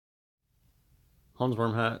Hans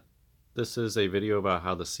Wormhat. This is a video about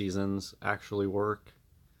how the seasons actually work.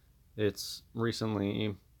 It's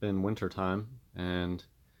recently been wintertime, and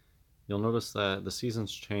you'll notice that the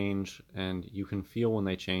seasons change, and you can feel when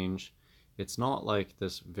they change. It's not like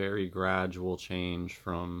this very gradual change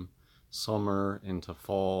from summer into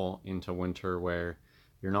fall into winter where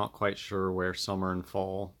you're not quite sure where summer and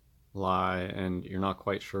fall lie, and you're not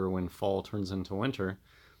quite sure when fall turns into winter.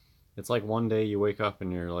 It's like one day you wake up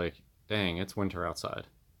and you're like, dang, it's winter outside.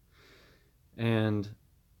 And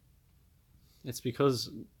it's because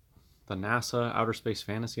the NASA Outer Space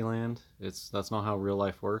Fantasyland, that's not how real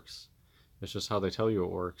life works. It's just how they tell you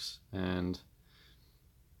it works. And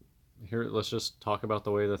here, let's just talk about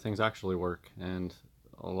the way that things actually work and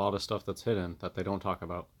a lot of stuff that's hidden that they don't talk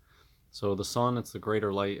about. So the sun, it's the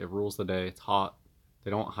greater light. It rules the day. It's hot.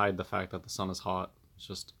 They don't hide the fact that the sun is hot. It's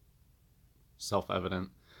just self-evident.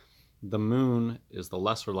 The moon is the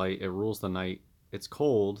lesser light. It rules the night. It's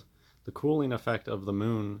cold. The cooling effect of the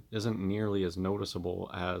moon isn't nearly as noticeable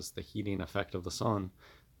as the heating effect of the sun,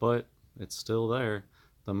 but it's still there.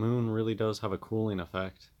 The moon really does have a cooling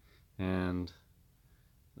effect, and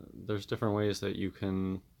there's different ways that you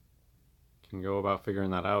can go about figuring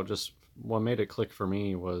that out. Just what made it click for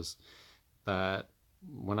me was that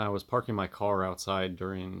when I was parking my car outside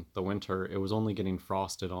during the winter, it was only getting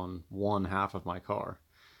frosted on one half of my car,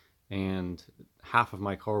 and half of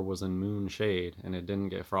my car was in moon shade and it didn't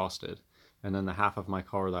get frosted. And then the half of my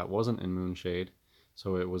car that wasn't in moon shade,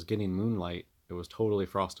 so it was getting moonlight, it was totally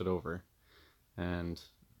frosted over. And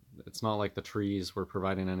it's not like the trees were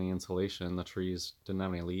providing any insulation. The trees didn't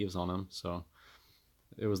have any leaves on them, so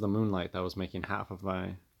it was the moonlight that was making half of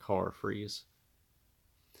my car freeze.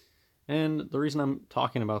 And the reason I'm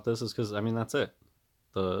talking about this is because, I mean, that's it.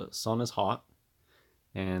 The sun is hot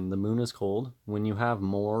and the moon is cold. When you have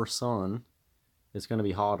more sun, it's going to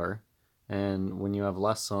be hotter. And when you have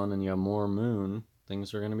less sun and you have more moon,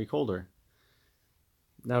 things are going to be colder.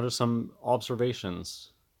 Now, just some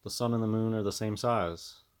observations. The sun and the moon are the same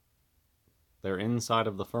size. They're inside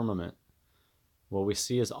of the firmament. What we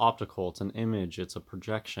see is optical. It's an image. It's a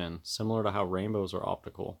projection, similar to how rainbows are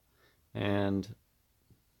optical. And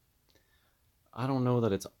I don't know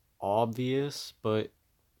that it's obvious, but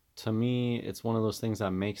to me, it's one of those things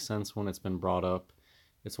that makes sense when it's been brought up.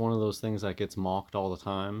 It's one of those things that gets mocked all the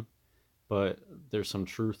time, but there's some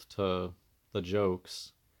truth to the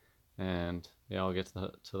jokes, and yeah, I'll get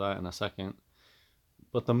to that in a second.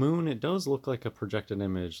 But the moon, it does look like a projected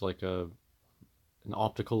image, like an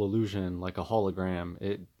optical illusion, like a hologram.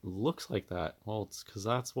 It looks like that. Well, it's because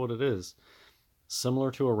that's what it is.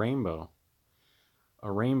 Similar to a rainbow.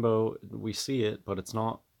 A rainbow, we see it, but it's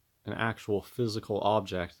not an actual physical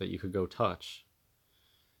object that you could go touch.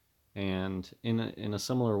 And in a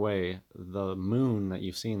similar way, the moon that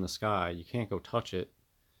you see in the sky, you can't go touch it.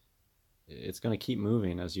 It's going to keep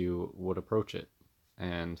moving as you would approach it.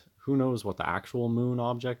 And who knows what the actual moon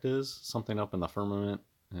object is? Something up in the firmament,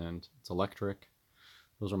 and it's electric.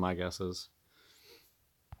 Those are my guesses.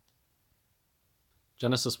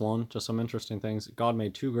 Genesis 1, just some interesting things. God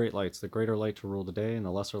made two great lights, the greater light to rule the day and the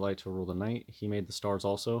lesser light to rule the night. He made the stars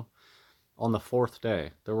also. On the fourth day,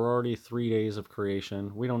 there were already 3 days of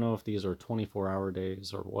creation. We don't know if these are 24-hour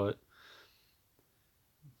days or what.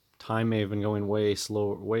 Time may have been going way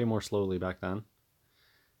more slowly back then.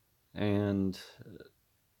 And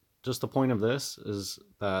just the point of this is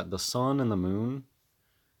that the sun and the moon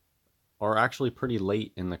are actually pretty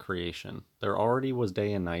late in the creation. There already was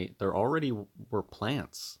day and night. There already were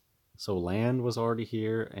plants. So land was already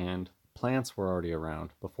here and plants were already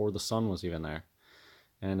around before the sun was even there.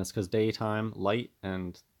 And it's because daytime, light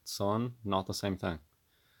and sun, not the same thing.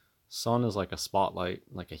 Sun is like a spotlight,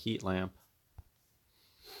 like a heat lamp.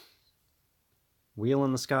 Wheel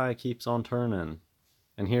in the sky keeps on turning.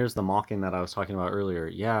 And here's the mocking that I was talking about earlier.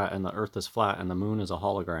 Yeah, and the earth is flat and the moon is a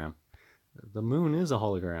hologram. The moon is a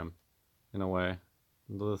hologram, in a way.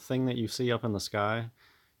 The thing that you see up in the sky,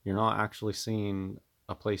 you're not actually seeing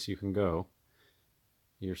a place you can go.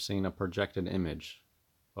 You're seeing a projected image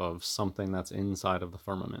of something that's inside of the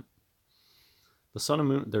firmament. The sun and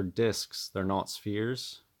moon, they're disks, they're not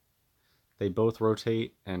spheres. They both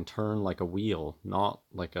rotate and turn like a wheel, not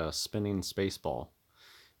like a spinning space ball.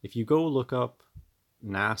 If you go look up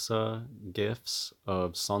NASA GIFs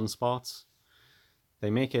of sunspots,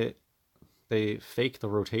 they fake the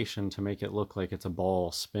rotation to make it look like it's a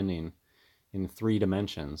ball spinning in 3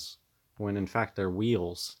 dimensions, when in fact they're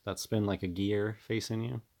wheels that spin like a gear facing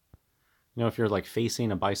you. You know, if you're like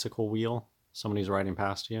facing a bicycle wheel, somebody's riding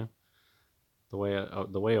past you, the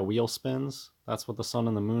way a wheel spins, that's what the sun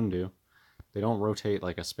and the moon do. They don't rotate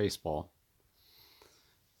like a space ball.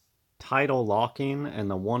 tidal locking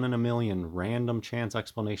and the 1 in a million random chance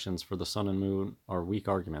explanations for the sun and moon are weak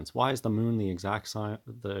arguments. Why is the moon the exact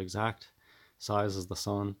size as the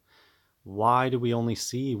sun? Why do we only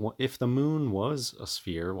see, if the moon was a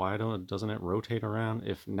sphere, why doesn't it rotate around?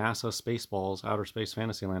 If NASA Spaceballs Outer Space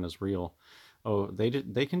Fantasyland is real,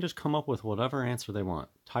 they can just come up with whatever answer they want.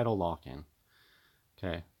 Tidal locking.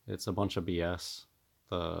 Okay, it's a bunch of BS.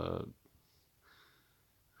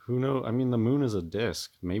 Who knows? I mean, the moon is a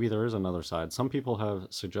disk. Maybe there is another side. Some people have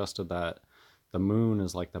suggested that the moon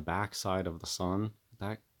is like the backside of the sun.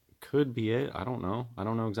 That could be it. I don't know. I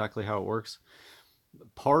don't know exactly how it works.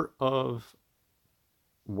 Part of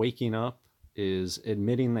waking up is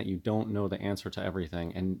admitting that you don't know the answer to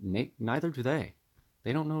everything, and neither do they.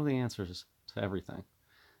 They don't know the answers to everything,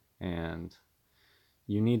 and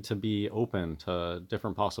you need to be open to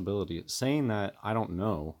different possibilities. Saying that I don't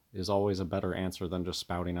know is always a better answer than just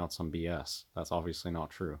spouting out some BS. That's obviously not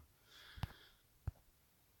true.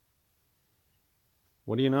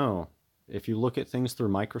 What do you know? If you look at things through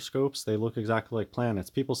microscopes, they look exactly like planets.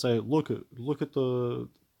 People say, look at the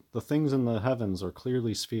things in the heavens are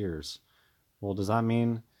clearly spheres. Well, does that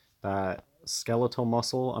mean that skeletal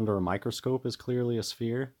muscle under a microscope is clearly a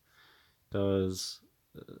sphere? Does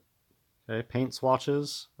paint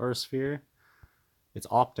swatches are a sphere? It's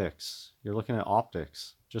optics. You're looking at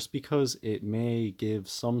optics. Just because it may give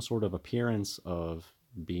some sort of appearance of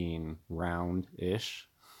being round-ish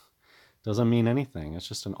doesn't mean anything. It's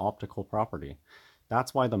just an optical property.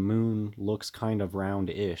 That's why the moon looks kind of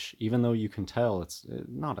round-ish, even though you can tell it's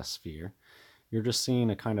not a sphere. You're just seeing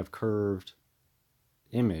a kind of curved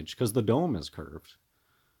image, because the dome is curved.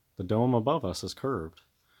 The dome above us is curved.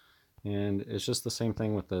 And it's just the same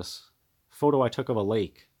thing with this photo I took of a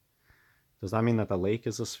lake. Does that mean that the lake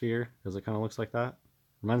is a sphere? Because it kind of looks like that?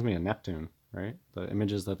 Reminds me of Neptune, right? The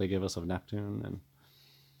images that they give us of Neptune and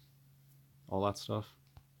all that stuff.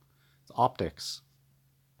 It's optics.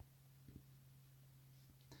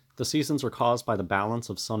 The seasons are caused by the balance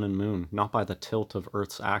of sun and moon, not by the tilt of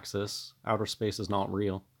Earth's axis. Outer space is not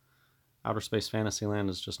real. Outer Space Fantasyland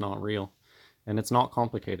is just not real. And it's not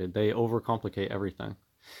complicated. They overcomplicate everything.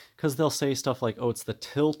 Because they'll say stuff like, oh, it's the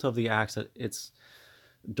tilt of the axis. It's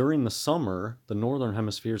during the summer, the northern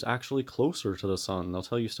hemisphere is actually closer to the sun. They'll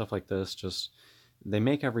tell you stuff like this. Just they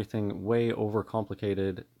make everything way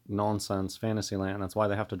overcomplicated nonsense Fantasyland. That's why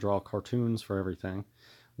they have to draw cartoons for everything,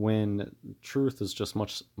 when truth is just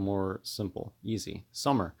much more simple, easy.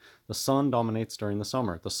 Summer. The sun dominates during the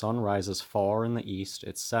summer. The sun rises far in the east.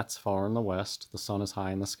 It sets far in the west. The sun is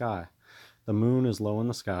high in the sky. The moon is low in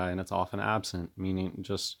the sky and it's often absent, meaning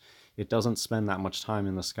just it doesn't spend that much time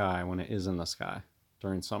in the sky when it is in the sky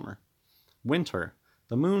during summer. Winter.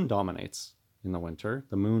 The moon dominates in the winter.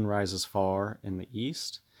 The moon rises far in the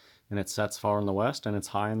east and it sets far in the west and it's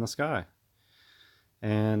high in the sky.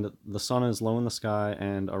 And the sun is low in the sky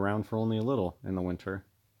and around for only a little in the winter.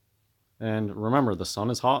 And remember, the sun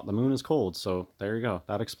is hot, the moon is cold, so there you go.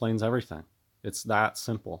 That explains everything. It's that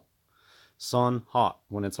simple. Sun, hot,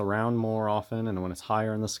 when it's around more often and when it's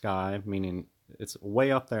higher in the sky, meaning it's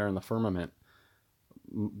way up there in the firmament,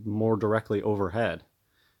 more directly overhead,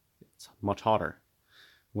 it's much hotter.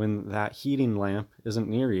 When that heating lamp isn't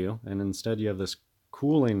near you and instead you have this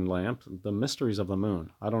cooling lamp, the mysteries of the moon.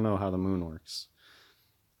 I don't know how the moon works.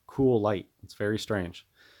 Cool light, it's very strange.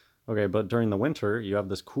 Okay, but during the winter, you have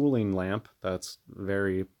this cooling lamp that's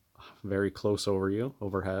very, very close over you,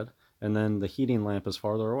 overhead, and then the heating lamp is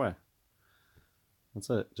farther away. That's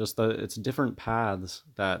it. Just it's different paths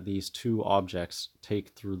that these two objects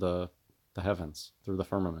take through the heavens, through the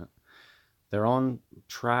firmament. They're on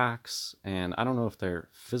tracks, and I don't know if they're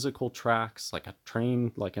physical tracks, like a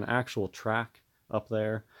train, like an actual track up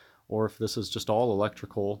there, or if this is just all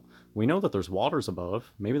electrical. We know that there's waters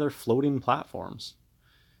above. Maybe they're floating platforms.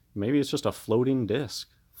 Maybe it's just a floating disc,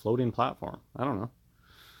 floating platform. I don't know.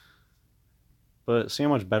 But see how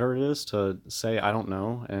much better it is to say I don't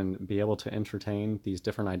know and be able to entertain these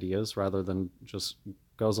different ideas rather than just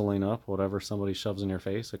guzzling up whatever somebody shoves in your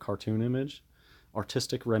face, a cartoon image,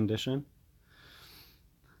 artistic rendition.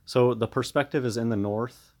 So the perspective is in the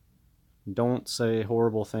north. Don't say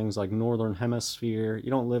horrible things like northern hemisphere. You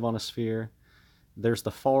don't live on a sphere. There's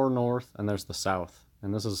the far north and there's the south.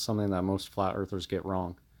 And this is something that most flat earthers get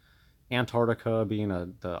wrong. Antarctica being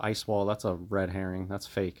the ice wall, that's a red herring. That's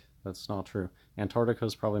fake. That's not true. Antarctica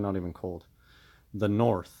is probably not even cold. The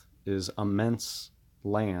north is immense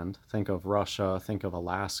land. Think of Russia, think of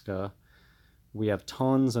Alaska. We have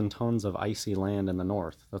tons and tons of icy land in the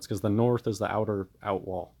north. That's because the north is the outer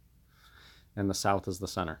outwall and the south is the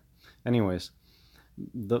center. Anyways,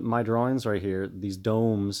 My drawings right here, these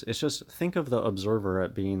domes, it's just, think of the observer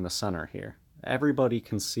at being the center here. Everybody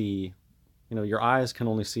can see, your eyes can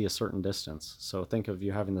only see a certain distance. So think of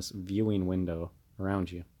you having this viewing window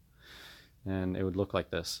around you, and it would look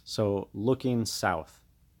like this. So looking south.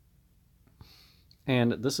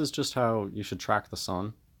 And this is just how you should track the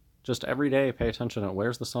sun. Just every day pay attention to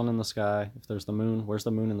where's the sun in the sky. If there's the moon, where's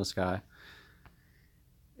the moon in the sky?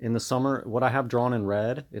 In the summer, what I have drawn in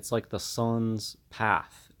red, it's like the sun's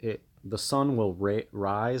path. The sun will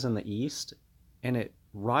rise in the east, and it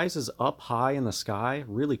rises up high in the sky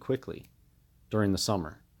really quickly during the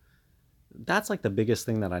summer. That's like the biggest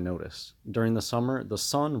thing that I noticed. During the summer, the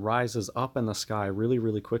sun rises up in the sky really,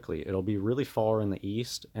 really quickly. It'll be really far in the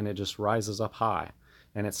east, and it just rises up high,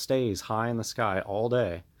 and it stays high in the sky all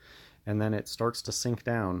day, and then it starts to sink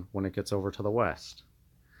down when it gets over to the west.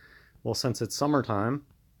 Well, since it's summertime,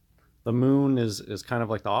 the moon is kind of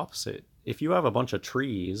like the opposite. If you have a bunch of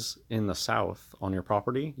trees in the south on your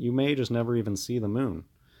property, you may just never even see the moon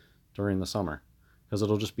during the summer, because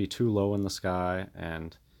it'll just be too low in the sky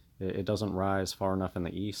and it doesn't rise far enough in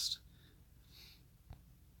the east.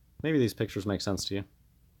 Maybe these pictures make sense to you.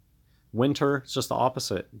 Winter, it's just the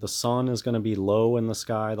opposite. The sun is going to be low in the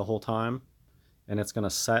sky the whole time, and it's going to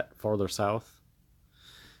set farther south.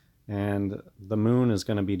 And the moon is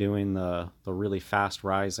going to be doing the really fast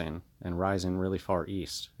rising and rising really far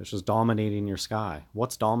east. It's just dominating your sky.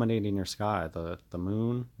 What's dominating your sky? The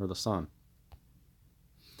moon or the sun?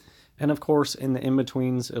 And of course, in the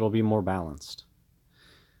in-betweens, it'll be more balanced.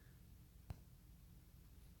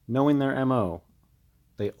 Knowing their MO,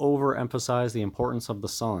 they overemphasize the importance of the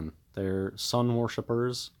sun. They're sun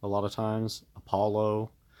worshippers a lot of times.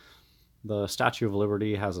 Apollo. The Statue of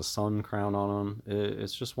Liberty has a sun crown on them.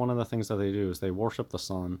 It's just one of the things that they do is they worship the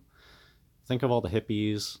sun. Think of all the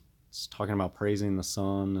hippies talking about praising the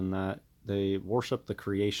sun and that. They worship the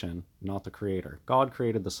creation, not the creator. God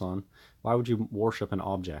created the sun. Why would you worship an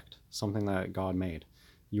object, something that God made?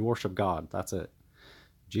 You worship God, that's it.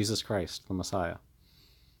 Jesus Christ, the Messiah.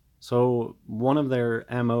 So one of their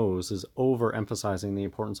MOs is overemphasizing the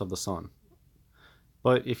importance of the sun.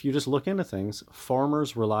 But if you just look into things,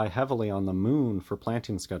 farmers rely heavily on the moon for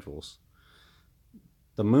planting schedules.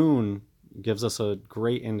 The moon gives us a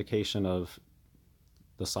great indication of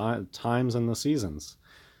the times and the seasons.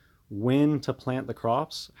 When to plant the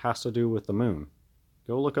crops has to do with the moon.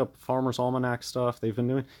 Go look up Farmer's Almanac stuff they've been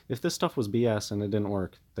doing. If this stuff was BS and it didn't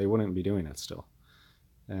work, they wouldn't be doing it still.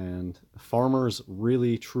 And farmers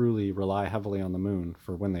really, truly rely heavily on the moon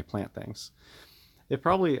for when they plant things. It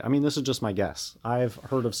probably, this is just my guess. I've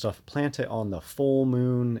heard of stuff, plant it on the full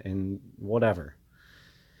moon and whatever.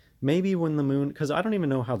 Maybe when the moon, because I don't even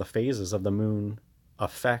know how the phases of the moon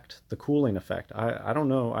affect the cooling effect. I don't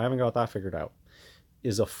know. I haven't got that figured out.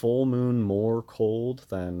 Is a full moon more cold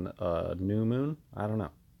than a new moon? I don't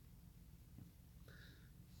know.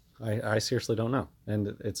 I seriously don't know.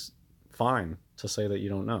 And it's fine to say that you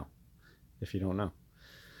don't know if you don't know.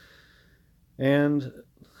 And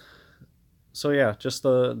so yeah, just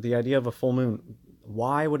the idea of a full moon.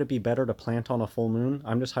 Why would it be better to plant on a full moon?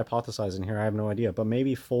 I'm just hypothesizing here. I have no idea. But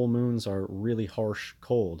maybe full moons are really harsh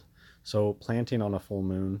cold. So planting on a full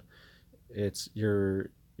moon, you're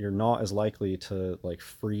not as likely to like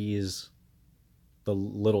freeze the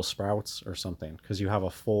little sprouts or something because you have a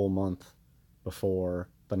full month before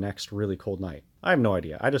the next really cold night. I have no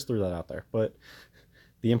idea. I just threw that out there. But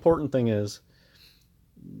the important thing is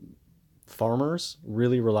farmers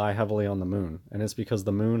really rely heavily on the moon, and it's because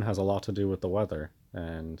the moon has a lot to do with the weather,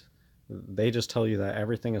 and they just tell you that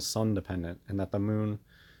everything is sun dependent and that the moon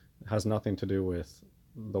has nothing to do with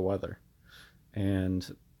the weather. And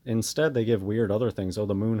instead they give weird other things. Oh,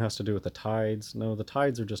 the moon has to do with the tides. No, the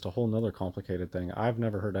tides are just a whole nother complicated thing. I've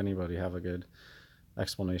never heard anybody have a good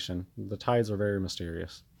explanation. The tides are very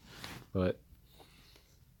mysterious. But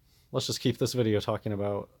let's just keep this video talking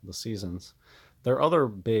about the seasons. Their other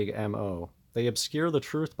big MO, they obscure the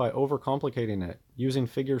truth by overcomplicating it, using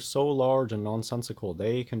figures so large and nonsensical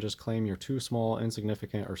they can just claim you're too small,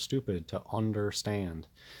 insignificant, or stupid to understand.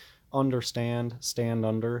 Understand, stand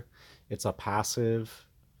under, it's a passive.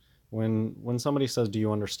 When somebody says, do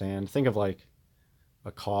you understand? Think of like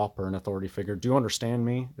a cop or an authority figure. Do you understand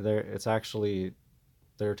me? It's actually,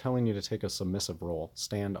 they're telling you to take a submissive role,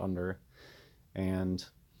 stand under. And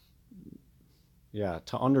yeah,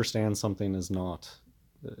 to understand something is not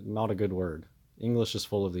a good word. English is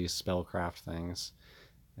full of these spellcraft things.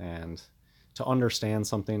 And to understand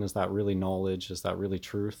something, is that really knowledge? Is that really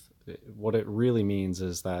truth? What it really means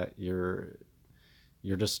is that you're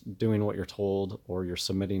just doing what you're told, or you're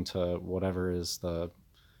submitting to whatever is the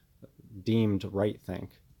deemed right thing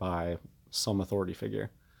by some authority figure.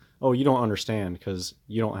 Oh, you don't understand because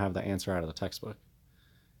you don't have the answer out of the textbook.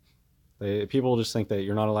 People just think that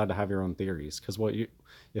you're not allowed to have your own theories because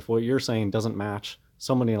if what you're saying doesn't match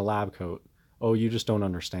somebody in a lab coat, oh, you just don't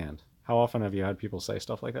understand. How often have you had people say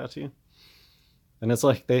stuff like that to you? And it's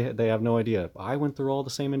like they have no idea. I went through all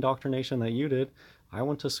the same indoctrination that you did. I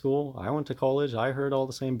went to school. I went to college. I heard all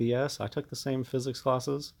the same BS. I took the same physics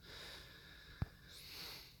classes.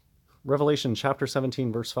 Revelation chapter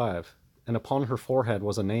 17, verse 5. And upon her forehead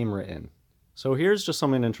was a name written. So here's just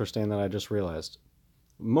something interesting that I just realized.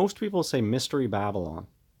 Most people say Mystery Babylon.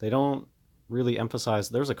 They don't really emphasize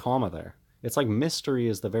there's a comma there. It's like mystery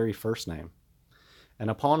is the very first name. And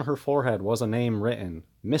upon her forehead was a name written.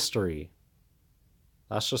 Mystery.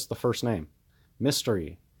 That's just the first name.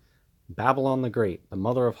 Mystery. Babylon the Great, the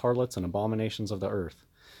mother of harlots and abominations of the earth.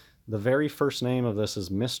 The very first name of this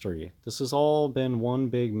is mystery. This has all been one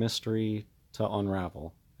big mystery to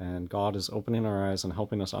unravel. And God is opening our eyes and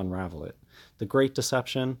helping us unravel it. The Great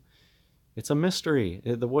Deception, it's a mystery.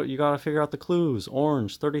 You got to figure out the clues.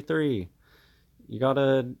 Orange, 33. You got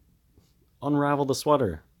to unravel the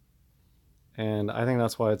sweater. And I think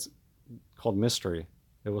that's why it's called mystery.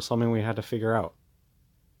 It was something we had to figure out.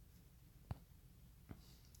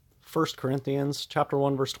 1 Corinthians chapter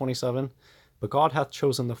 1, verse 27. But God hath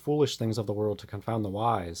chosen the foolish things of the world to confound the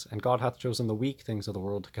wise, and God hath chosen the weak things of the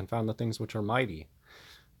world to confound the things which are mighty.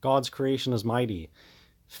 God's creation is mighty.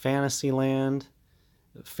 Fantasyland,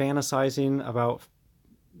 fantasizing about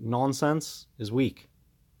nonsense is weak.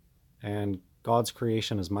 And God's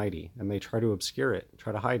creation is mighty, and they try to obscure it,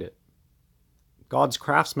 try to hide it. God's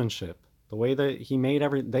craftsmanship, the way that he made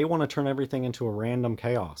they want to turn everything into a random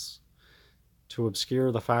chaos to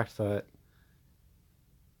obscure the fact that,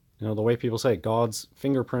 the way people say God's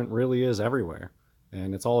fingerprint really is everywhere.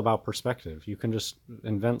 And it's all about perspective. You can just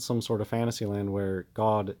invent some sort of fantasy land where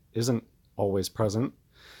God isn't always present,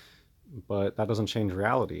 but that doesn't change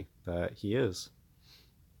reality that he is.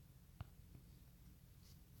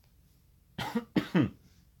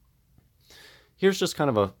 Here's just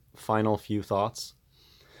kind of a final few thoughts.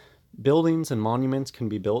 Buildings and monuments can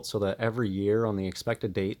be built so that every year on the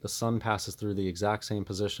expected date, the sun passes through the exact same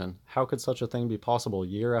position. How could such a thing be possible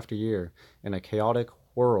year after year in a chaotic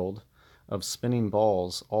world of spinning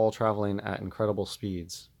balls all traveling at incredible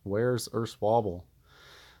speeds? Where's Earth's wobble?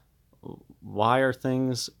 Why are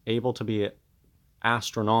things able to be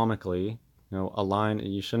astronomically, aligned?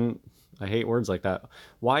 I hate words like that.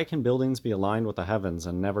 Why can buildings be aligned with the heavens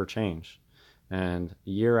and never change? And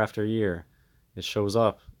year after year, it shows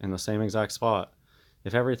up in the same exact spot.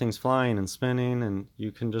 If everything's flying and spinning, and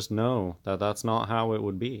you can just know that that's not how it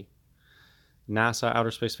would be. NASA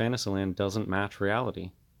Outer Space Fantasyland doesn't match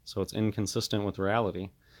reality. So it's inconsistent with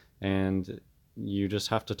reality. And you just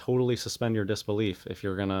have to totally suspend your disbelief if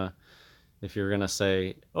you're gonna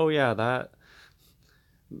say, oh yeah, that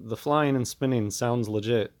the flying and spinning sounds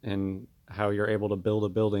legit, and how you're able to build a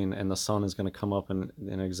building and the sun is going to come up in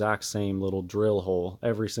an exact same little drill hole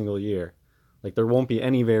every single year. Like there won't be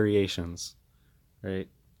any variations, right?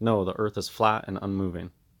 No, the earth is flat and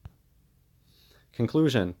unmoving.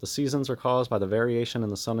 Conclusion: the seasons are caused by the variation in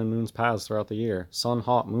the sun and moon's paths throughout the year. Sun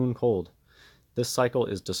hot, moon cold. This cycle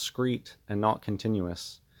is discrete and not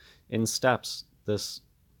continuous. In steps, this,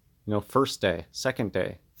 first day, second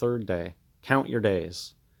day, third day, count your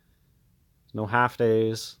days. No half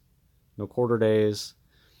days, no quarter days.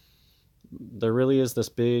 There really is this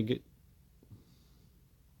big,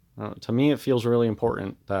 to me it feels really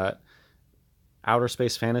important that Outer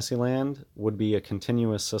Space Fantasyland would be a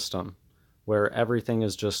continuous system where everything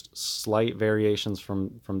is just slight variations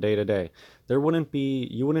from day to day. You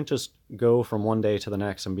wouldn't just go from one day to the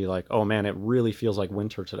next and be like, oh man, it really feels like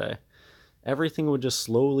winter today. Everything would just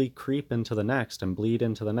slowly creep into the next and bleed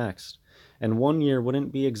into the next. And one year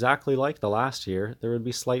wouldn't be exactly like the last year. There would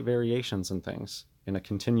be slight variations in things in a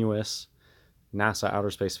continuous NASA Outer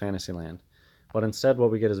Space Fantasyland. But instead what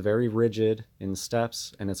we get is very rigid in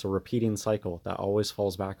steps, and it's a repeating cycle that always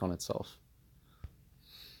falls back on itself.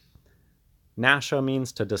 Nasha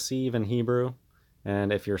means to deceive in Hebrew,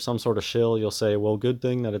 and if you're some sort of shill, you'll say, well, good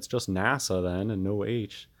thing that it's just NASA then and no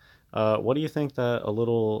H. What do you think that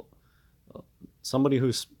somebody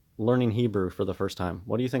who's learning Hebrew for the first time,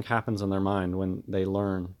 what do you think happens in their mind when they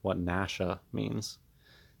learn what Nasha means?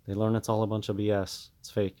 They learn it's all a bunch of BS.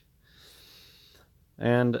 It's fake.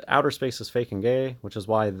 And outer space is fake and gay, which is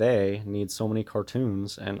why they need so many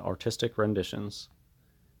cartoons and artistic renditions.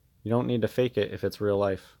 You don't need to fake it if it's real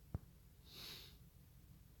life.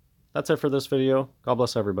 That's it for this video. God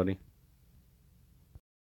bless everybody.